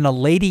 and a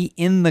lady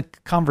in the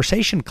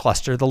conversation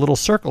cluster, the little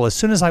circle, as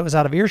soon as I was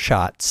out of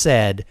earshot,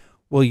 said,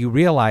 well, you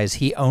realize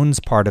he owns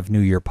part of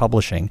New Year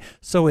Publishing,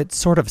 so it's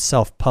sort of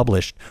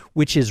self-published,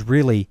 which is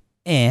really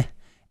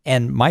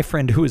And my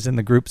friend who was in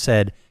the group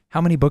said,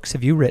 how many books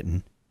have you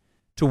written?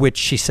 To which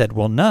she said,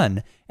 well,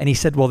 none. And he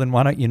said, well, then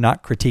why don't you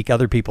not critique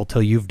other people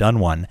till you've done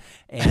one?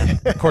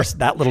 And of course,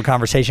 that little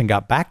conversation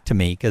got back to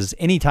me, because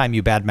anytime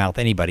you badmouth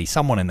anybody,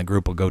 someone in the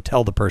group will go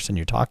tell the person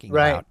you're talking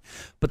about.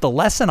 But the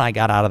lesson I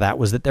got out of that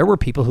was that there were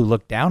people who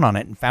looked down on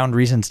it and found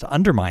reasons to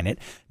undermine it.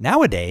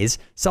 Nowadays,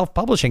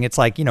 self-publishing, it's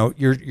like,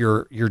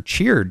 you're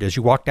cheered as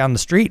you walk down the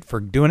street for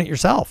doing it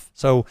yourself.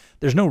 So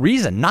there's no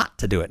reason not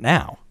to do it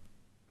now.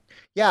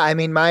 Yeah, I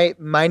mean,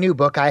 my new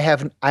book,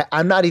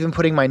 I'm not even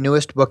putting my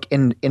newest book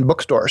in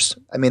bookstores.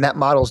 I mean, that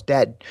model's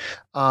dead.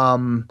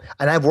 And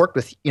I've worked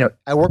with,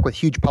 I work with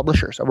huge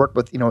publishers. I work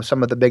with,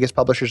 some of the biggest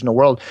publishers in the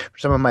world for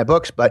some of my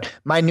books. But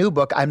my new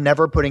book, I'm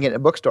never putting it in a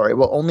bookstore. It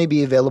will only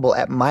be available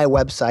at my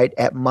website,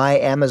 at my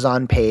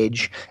Amazon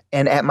page,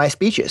 and at my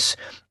speeches.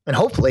 And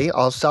hopefully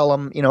I'll sell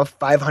them,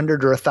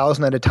 500 or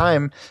 1,000 at a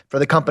time for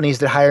the companies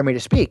that hire me to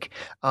speak.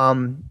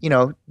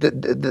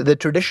 The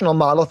traditional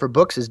model for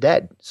books is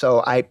dead.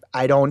 So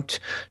I don't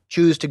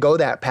choose to go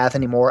that path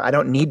anymore. I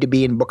don't need to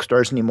be in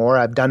bookstores anymore.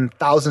 I've done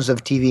thousands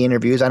of TV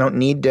interviews. I don't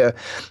need to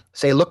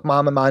say, look,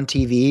 Mom, I'm on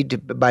TV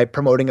by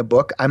promoting a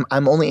book.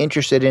 I'm only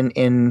interested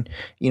in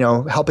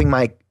helping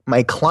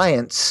my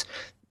clients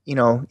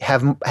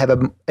have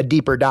a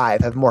deeper dive,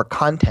 have more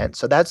content.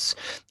 So that's,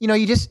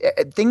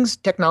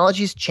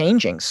 technology is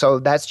changing. So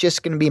that's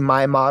just going to be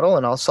my model,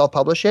 and I'll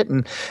self-publish it.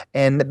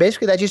 And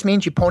basically that just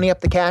means you pony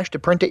up the cash to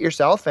print it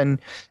yourself. And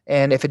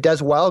if it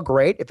does well,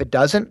 great. If it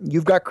doesn't,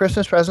 you've got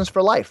Christmas presents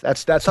for life.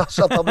 That's how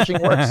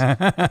self-publishing works.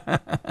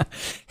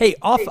 Hey,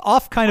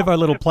 off kind of our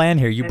little plan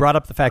here. You brought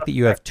up the fact that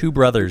you have 2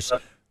 brothers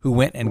who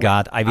went and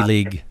got Ivy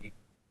League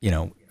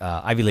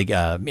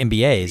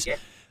MBAs.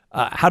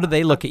 How do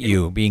they look at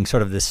you being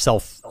sort of this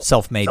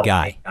self-made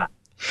guy?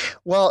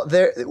 Well,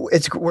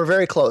 we're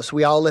very close.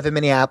 We all live in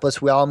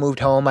Minneapolis. We all moved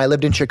home. I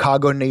lived in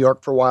Chicago and New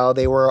York for a while.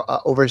 They were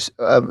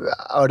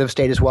out of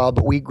state as well.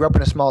 But we grew up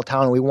in a small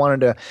town, and we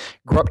wanted to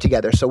grow up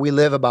together. So we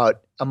live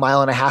about a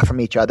mile and a half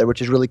from each other,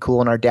 which is really cool.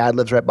 And our dad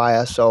lives right by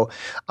us. So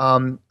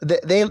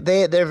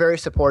they're very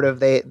supportive.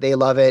 They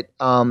love it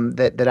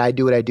that I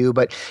do what I do.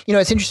 But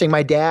it's interesting.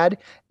 My dad,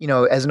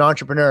 as an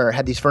entrepreneur,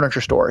 had these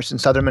furniture stores in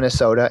southern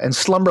Minnesota, and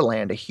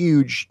Slumberland, a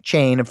huge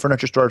chain of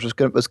furniture stores,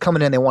 was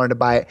coming in. They wanted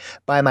to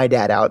buy my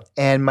dad out.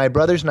 And my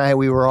brothers and I,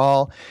 we were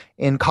all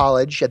in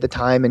college at the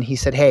time, and he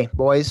said, hey,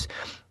 boys,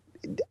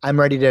 I'm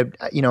ready to,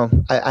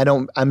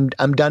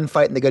 I'm done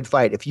fighting the good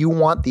fight. If you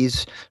want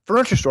these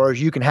furniture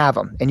stores, you can have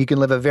them, and you can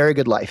live a very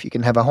good life. You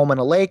can have a home on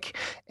a lake,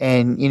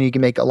 and you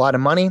can make a lot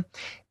of money.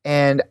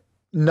 And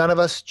none of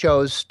us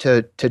chose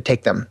to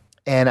take them.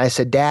 And I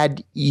said,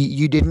 Dad,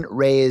 you didn't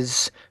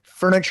raise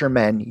furniture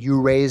men, you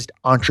raised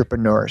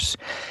entrepreneurs.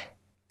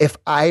 If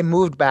I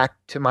moved back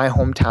to my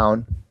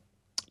hometown,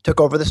 took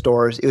over the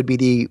stores, it would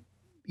be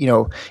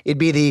it'd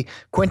be the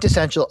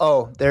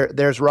quintessential,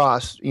 there's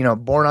Ross,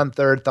 born on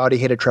third, thought he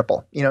hit a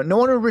triple. No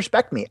one would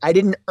respect me. I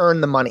didn't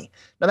earn the money.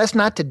 Now, that's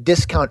not to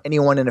discount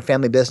anyone in a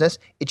family business.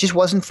 It just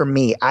wasn't for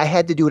me. I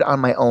had to do it on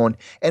my own.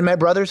 And my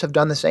brothers have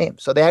done the same.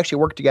 So they actually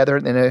work together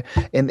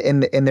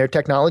in their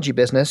technology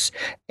business,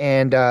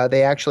 and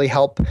they actually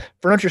help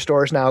furniture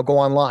stores now go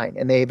online.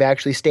 And they've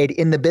actually stayed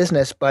in the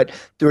business, but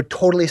through a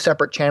totally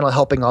separate channel,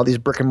 helping all these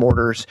brick and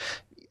mortars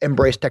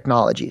embrace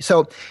technology.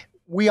 So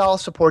we all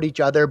support each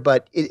other,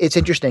 but it's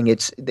interesting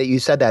that you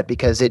said that,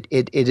 because it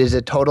is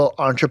a total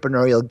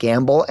entrepreneurial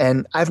gamble,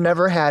 and I've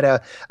never had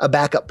a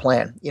backup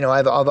plan.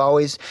 I've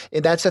always,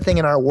 that's the thing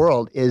in our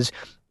world is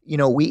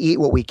we eat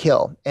what we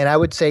kill. And I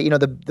would say,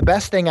 the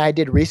best thing I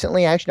did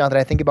recently, actually, now that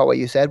I think about what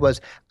you said,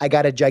 was I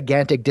got a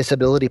gigantic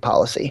disability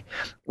policy,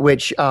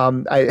 which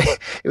it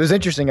was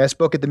interesting. I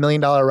spoke at the $1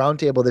 Million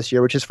Roundtable this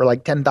year, which is for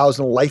like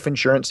 10,000 life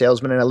insurance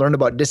salesmen. And I learned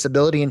about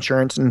disability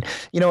insurance. And,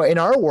 in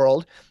our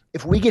world,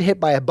 if we get hit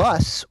by a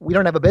bus, we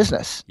don't have a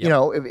business.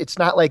 Yep. It's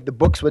not like the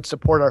books would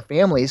support our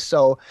families.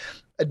 So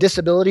a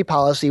disability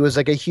policy was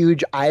like a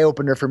huge eye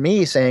opener for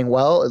me, saying,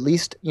 well, at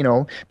least,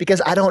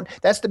 because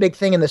that's the big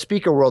thing in the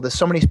speaker world is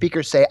so many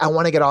speakers say, I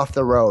want to get off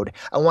the road.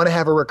 I want to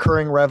have a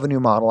recurring revenue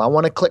model. I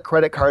want to click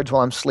credit cards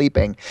while I'm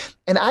sleeping.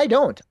 And I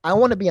don't. I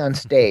want to be on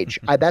stage.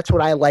 That's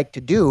what I like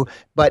to do.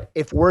 But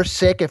if we're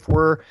sick, if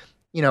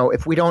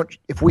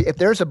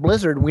there's a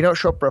blizzard and we don't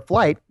show up for a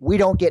flight, we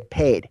don't get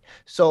paid.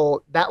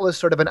 So that was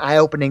sort of an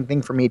eye-opening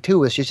thing for me too,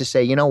 was just to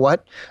say, you know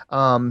what?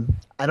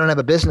 I don't have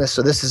a business,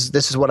 so this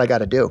is what I got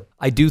to do.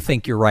 I do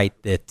think you're right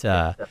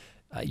that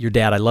your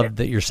dad, I love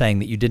that you're saying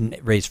that you didn't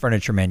raise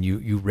furniture men,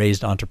 you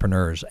raised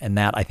entrepreneurs, and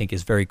that I think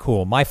is very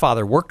cool. My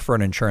father worked for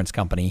an insurance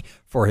company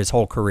for his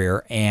whole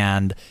career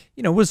and,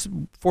 was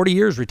 40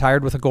 years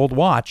retired with a gold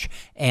watch.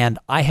 And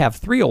I have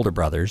 3 older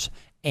brothers,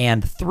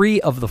 and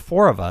 3 of the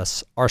 4 of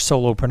us are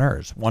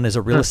solopreneurs. One is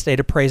a real estate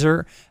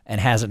appraiser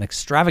and has an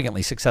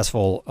extravagantly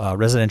successful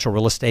residential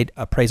real estate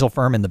appraisal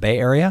firm in the Bay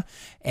Area.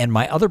 And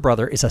my other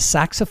brother is a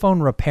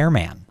saxophone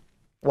repairman.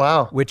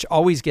 Wow. Which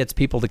always gets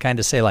people to kind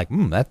of say like,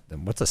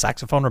 what's a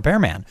saxophone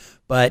repairman?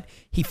 But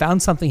he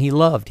found something he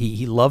loved.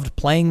 He loved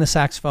playing the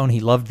saxophone. He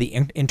loved the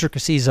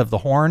intricacies of the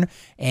horn.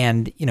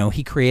 And,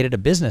 he created a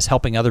business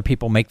helping other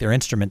people make their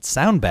instruments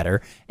sound better.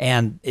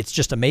 And it's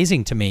just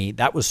amazing to me.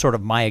 That was sort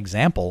of my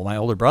example, my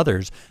older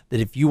brothers,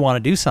 that if you want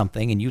to do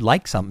something and you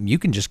like something, you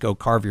can just go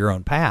carve your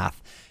own path.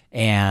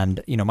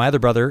 And, my other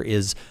brother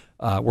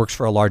works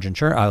for a large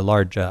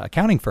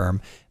accounting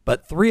firm.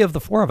 But 3 of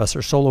the 4 of us are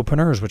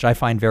solopreneurs, which I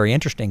find very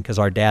interesting because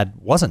our dad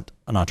wasn't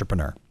an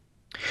entrepreneur.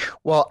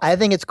 Well, I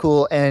think it's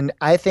cool, and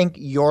I think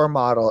your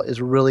model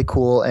is really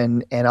cool,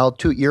 and I'll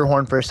toot your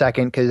horn for a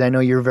second because I know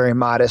you're very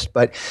modest,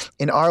 but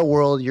in our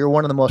world, you're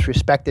one of the most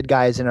respected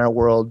guys in our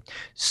world,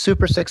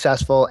 super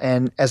successful,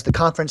 and as the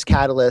conference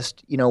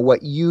catalyst,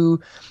 what you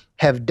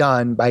have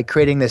done by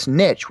creating this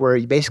niche where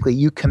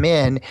you come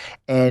in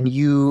and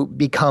you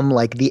become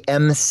like the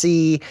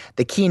MC,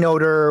 the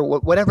keynoter,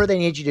 whatever they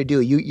need you to do.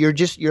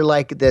 You're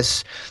like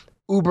this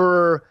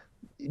Uber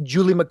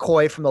Julie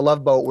McCoy from The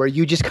Love Boat, where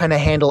you just kind of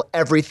handle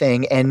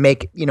everything and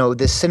make,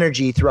 this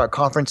synergy throughout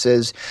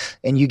conferences,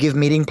 and you give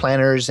meeting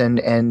planners and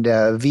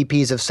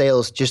VPs of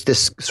sales just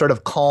this sort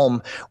of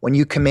calm when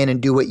you come in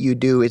and do what you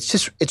do.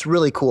 It's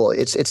really cool.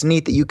 It's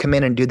neat that you come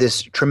in and do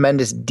this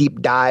tremendous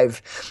deep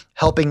dive,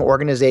 helping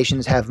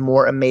organizations have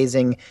more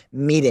amazing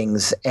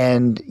meetings.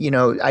 And,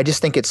 I just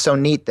think it's so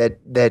neat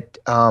that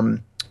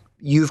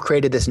you've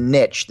created this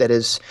niche that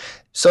is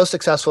so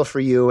successful for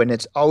you, and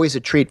it's always a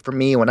treat for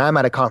me when I'm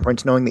at a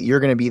conference knowing that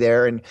you're going to be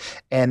there and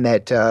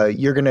that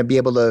you're going to be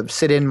able to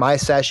sit in my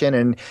session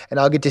and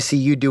I'll get to see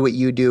you do what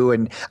you do,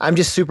 and I'm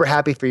just super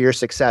happy for your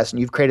success, and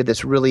you've created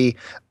this really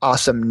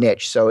awesome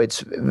niche. So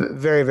it's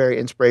very, very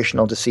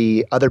inspirational to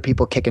see other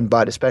people kicking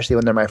butt, especially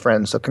when they're my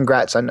friends. So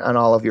congrats on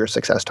all of your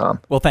success, Tom.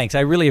 Well, thanks.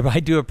 I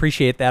do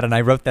appreciate that, and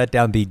I wrote that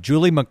down, the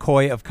Julie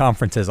McCoy of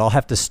conferences. I'll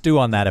have to stew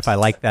on that if I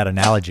like that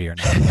analogy or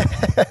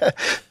not.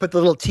 Put the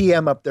little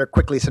TM up there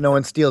quickly so no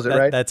one steals it,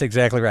 right? That's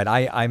exactly right.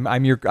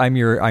 I'm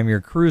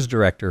your cruise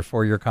director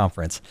for your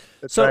conference.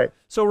 That's right.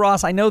 So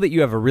Ross, I know that you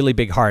have a really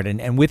big heart,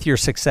 and with your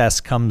success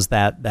comes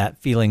that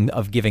feeling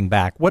of giving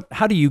back.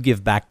 How do you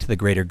give back to the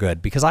greater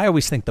good? Because I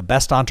always think the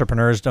best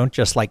entrepreneurs don't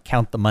just like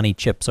count the money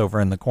chips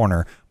over in the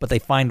corner, but they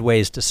find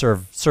ways to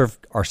serve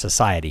our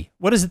society.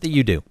 What is it that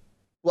you do?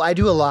 Well, I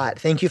do a lot.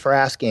 Thank you for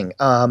asking.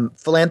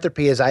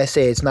 Philanthropy, as I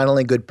say, it's not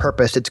only good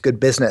purpose, it's good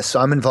business. So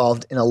I'm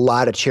involved in a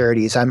lot of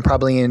charities. I'm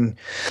probably in,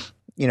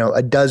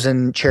 a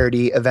dozen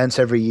charity events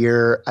every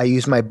year. I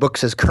use my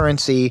books as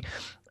currency.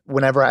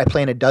 Whenever I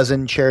play in a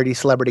dozen charity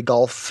celebrity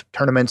golf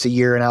tournaments a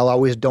year, and I'll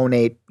always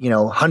donate,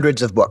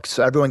 hundreds of books.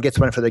 So everyone gets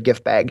one for their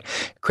gift bag,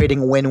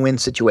 creating win-win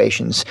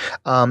situations.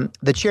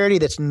 The charity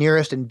that's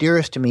nearest and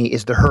dearest to me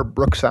is the Herb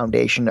Brooks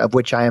Foundation, of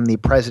which I am the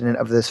president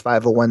of this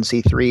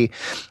 501c3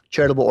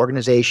 charitable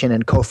organization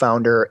and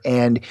co-founder.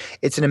 And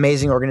it's an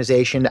amazing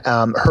organization.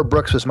 Herb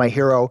Brooks was my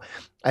hero.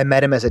 I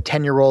met him as a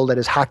 10-year-old at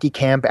his hockey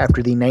camp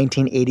after the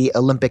 1980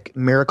 Olympic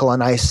Miracle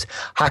on Ice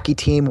hockey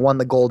team won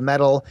the gold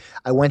medal.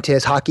 I went to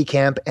his hockey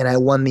camp and I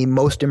won the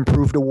Most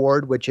Improved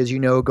Award, which, as you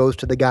know, goes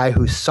to the guy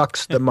who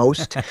sucks the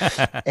most.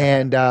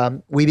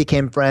 And we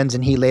became friends,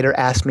 and he later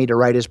asked me to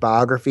write his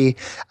biography.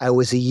 I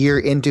was a year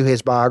into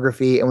his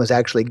biography and was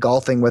actually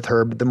golfing with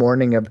Herb the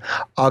morning of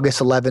August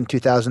 11,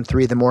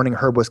 2003, the morning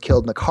Herb was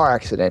killed in a car car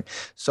accident.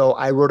 So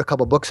I wrote a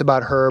couple books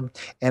about Herb,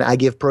 and I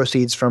give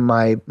proceeds from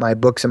my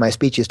books and my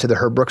speeches to the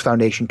Herb Brooks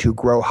Foundation to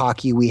grow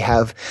hockey. We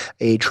have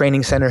a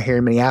training center here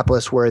in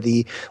Minneapolis where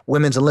the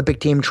women's Olympic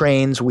team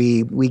trains.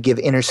 We give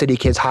inner city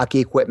kids hockey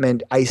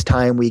equipment, ice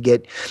time. We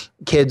get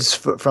kids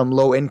from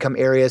low income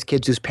areas,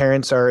 kids whose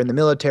parents are in the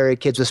military,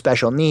 kids with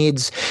special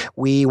needs.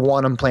 We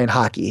want them playing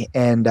hockey,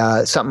 and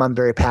something I'm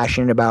very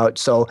passionate about.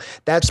 So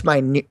that's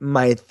my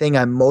thing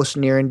I'm most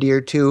near and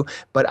dear to,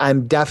 but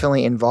I'm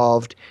definitely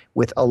involved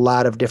with a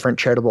lot of different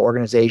charitable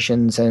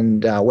organizations,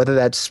 and whether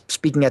that's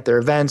speaking at their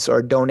events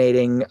or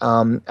donating,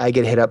 I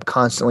get hit up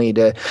constantly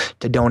to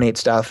donate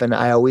stuff, and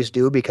I always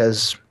do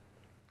because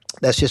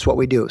that's just what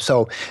we do.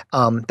 So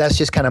that's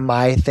just kind of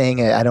my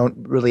thing. I don't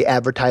really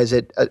advertise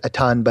it a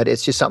ton, but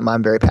it's just something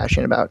I'm very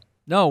passionate about.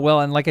 No, well,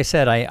 and like I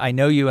said, I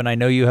know you, and I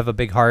know you have a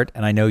big heart,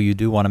 and I know you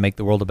do want to make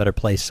the world a better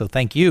place. So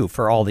thank you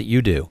for all that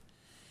you do.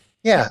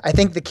 Yeah, I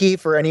think the key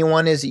for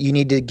anyone is you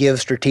need to give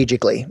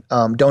strategically.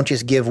 Don't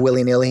just give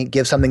willy-nilly.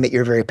 Give something that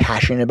you're very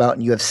passionate about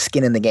and you have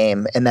skin in the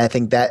game. And I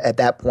think that at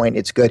that point,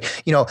 it's good.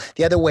 You know,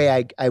 the other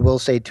way I will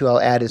say too,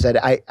 I'll add, is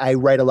that I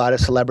write a lot of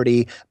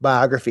celebrity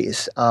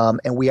biographies,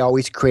 and we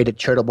always create a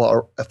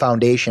charitable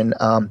foundation.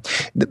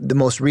 The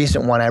most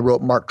recent one, I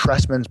wrote Mark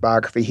Trestman's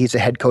biography. He's a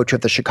head coach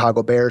of the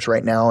Chicago Bears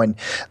right now and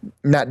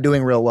not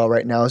doing real well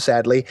right now,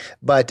 sadly.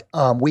 But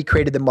we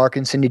created the Mark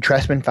and Cindy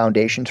Trestman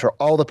Foundation, for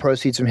all the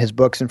proceeds from his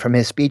books and from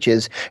his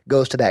speeches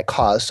goes to that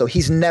cause. So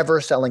he's never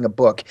selling a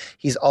book.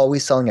 He's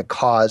always selling a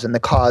cause. And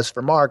the cause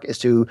for Mark is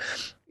to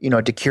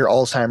cure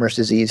Alzheimer's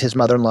disease. His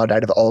mother-in-law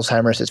died of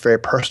Alzheimer's. It's very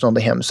personal to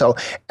him. So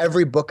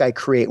every book I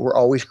create, we're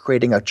always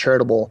creating a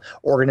charitable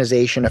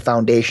organization, a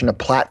foundation, a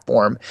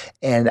platform.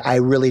 And I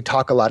really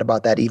talk a lot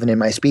about that even in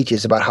my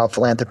speeches, about how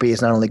philanthropy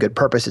is not only good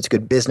purpose, it's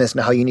good business,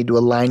 and how you need to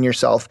align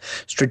yourself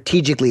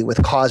strategically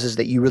with causes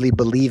that you really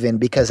believe in.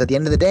 Because at the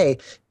end of the day,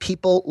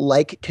 people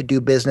like to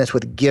do business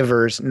with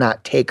givers,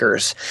 not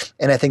takers.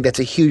 And I think that's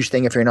a huge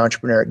thing if you're an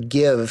entrepreneur.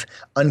 Give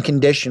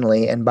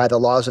unconditionally, and by the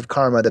laws of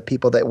karma, the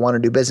people that want to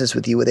do business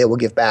with you, they will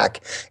give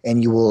back,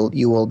 and you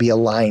will be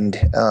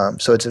aligned.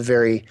 So it's a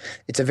very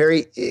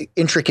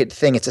intricate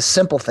thing. It's a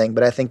simple thing,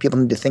 but I think people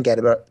need to think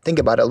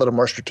about it a little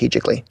more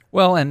strategically.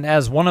 Well, and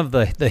as one of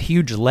the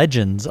huge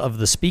legends of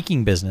the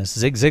speaking business,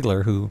 Zig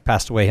Ziglar, who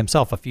passed away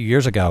himself a few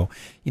years ago,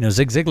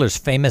 Zig Ziglar's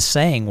famous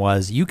saying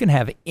was, "You can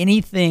have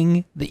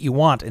anything that you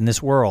want in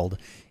this world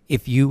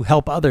if you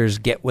help others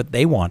get what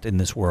they want in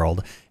this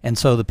world." And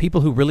so the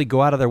people who really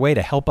go out of their way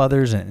to help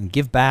others and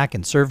give back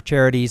and serve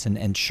charities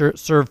and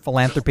serve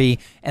philanthropy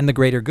and the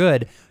greater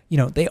good,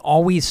 they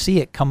always see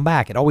it come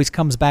back. It always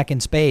comes back in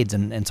spades.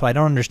 And so I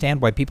don't understand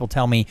why people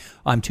tell me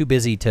I'm too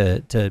busy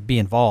to be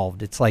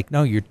involved. It's like,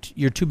 no,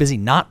 you're too busy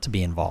not to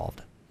be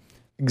involved.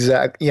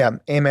 Exactly. Yeah.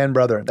 Amen,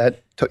 brother.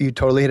 You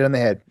totally hit it on the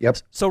head. Yep.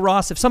 So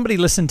Ross, if somebody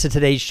listened to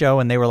today's show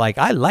and they were like,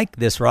 I like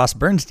this Ross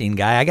Bernstein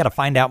guy, I got to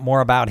find out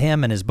more about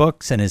him and his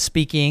books and his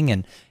speaking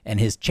and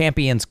his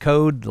Champions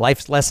Code,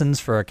 life's lessons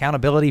for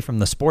accountability from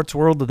the sports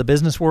world to the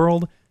business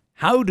world,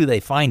 how do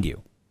they find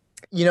you?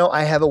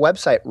 I have a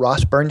website,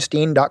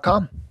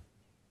 rossbernstein.com.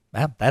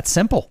 That's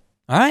simple.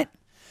 All right.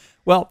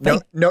 Well,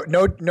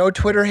 no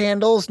Twitter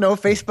handles, no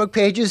Facebook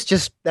pages.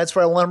 Just that's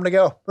where I want them to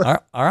go.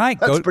 All right.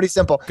 That's pretty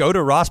simple. Go to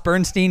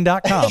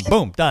rossbernstein.com.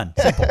 Boom. Done.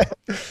 Simple.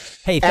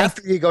 Hey,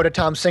 after you go to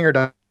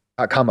tomsinger.com,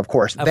 of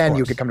course, then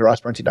you can come to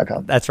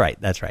rossbernstein.com. That's right.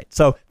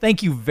 So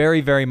thank you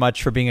very, very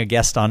much for being a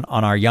guest on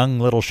our young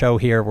little show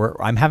here.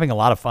 I'm having a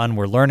lot of fun.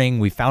 We're learning.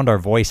 We found our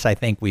voice. I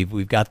think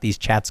we've got these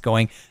chats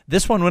going.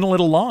 This one went a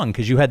little long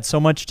because you had so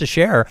much to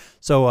share.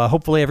 So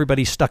hopefully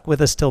everybody stuck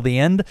with us till the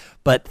end.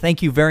 But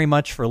thank you very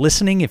much for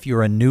listening. If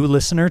you're a new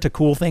listener to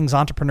Cool Things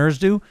Entrepreneurs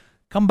Do,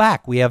 come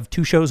back. We have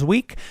 2 shows a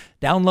week.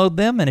 Download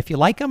them, and if you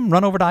like them,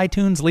 run over to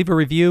iTunes, leave a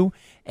review,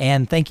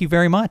 and thank you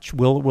very much.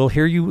 We'll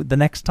hear you the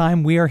next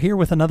time we are here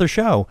with another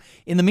show.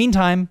 In the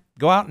meantime,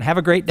 go out and have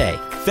a great day.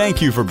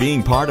 Thank you for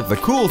being part of the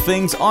Cool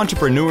Things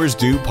Entrepreneurs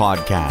Do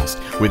podcast.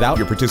 Without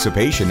your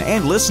participation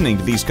and listening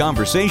to these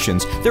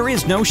conversations, there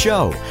is no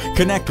show.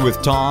 Connect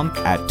with Tom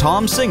at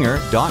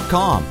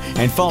tomsinger.com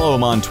and follow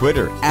him on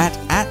Twitter at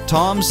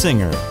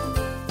 @TomSinger.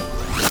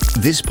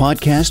 This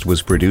podcast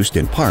was produced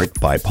in part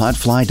by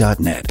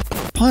Podfly.net.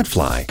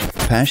 Podfly,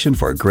 passion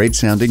for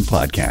great-sounding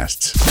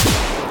podcasts.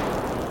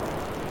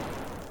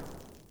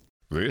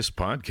 This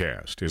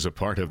podcast is a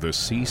part of the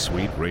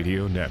C-Suite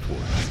Radio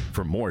Network.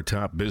 For more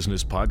top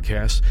business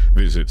podcasts,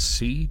 visit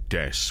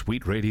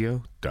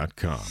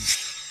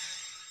c-suiteradio.com.